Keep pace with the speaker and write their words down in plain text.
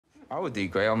I would do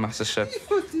great on MasterChef.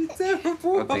 You would do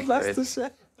terrible on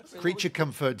MasterChef. Creature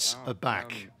comforts are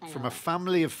back. From a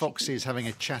family of foxes having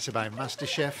a chat about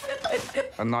MasterChef,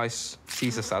 A nice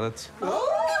Caesar salad.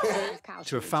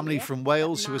 to a family from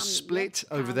Wales who are split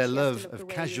over their love of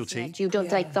Casualty. You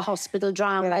don't like the hospital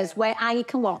dramas where I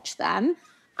can watch them,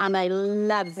 and I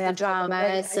love the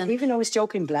dramas. And even though it's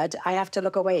joking blood, I have to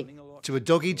look away. To a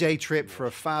doggy day trip for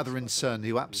a father and son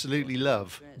who absolutely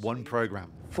love one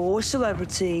programme. 4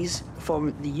 celebrities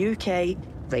from the UK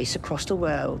race across the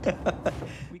world.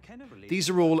 These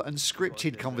are all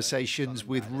unscripted conversations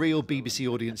with real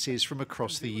BBC audiences from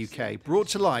across the UK, brought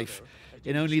to life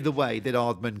in only the way that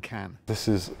Aardman can. This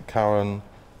is Karen,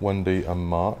 Wendy and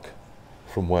Mark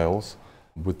from Wales.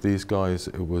 With these guys,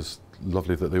 it was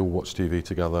lovely that they all watched TV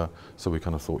together, so we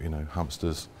kind of thought, you know,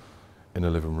 hamsters in a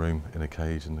living room, in a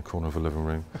cage, in the corner of a living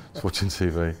room, just watching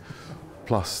TV.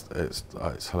 Plus,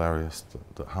 it's hilarious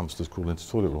that hamsters crawl into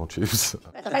toilet roll tubes.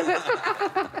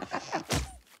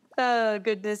 oh,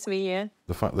 goodness me, yeah.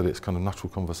 The fact that it's kind of natural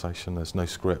conversation, there's no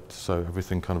script, so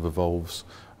everything kind of evolves,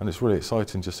 and it's really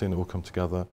exciting just seeing it all come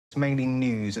together. It's mainly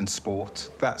news and sport.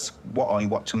 That's what I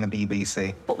watch on the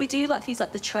BBC. But we do like things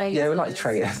like the trailers. Yeah, we like the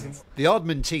trailers. The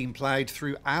Aardman team ploughed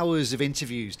through hours of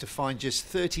interviews to find just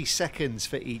 30 seconds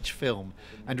for each film,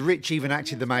 and Rich even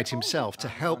acted them out himself to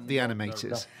help the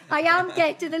animators. I am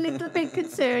getting a little bit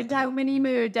concerned how many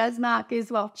murders Mark is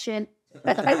watching.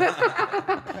 You're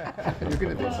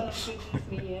good at this.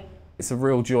 It's a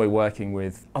real joy working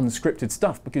with unscripted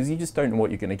stuff because you just don't know what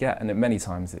you're going to get, and many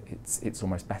times it's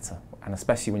almost better, and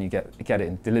especially when you get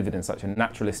it delivered in such a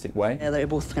naturalistic way. Yeah, they're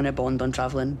both kind of bond on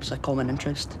travelling. It's a common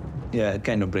interest. Yeah, it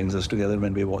kind of brings us together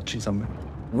when we're watching something.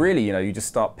 Really, you know, you just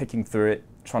start picking through it,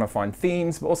 trying to find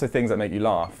themes, but also things that make you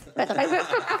laugh.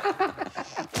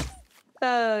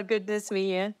 oh, goodness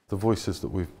me, yeah. The voices that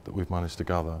we've managed to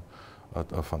gather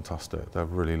are fantastic. They're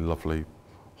really lovely,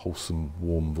 wholesome,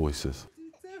 warm voices.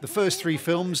 The first 3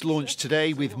 films launched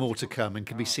today with more to come and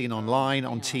can be seen online,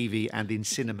 on TV and in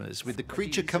cinemas, with the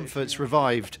creature comforts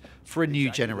revived for a new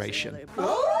generation.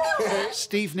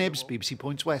 Steve Knibbs, BBC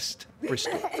Points West,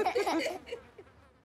 Bristol.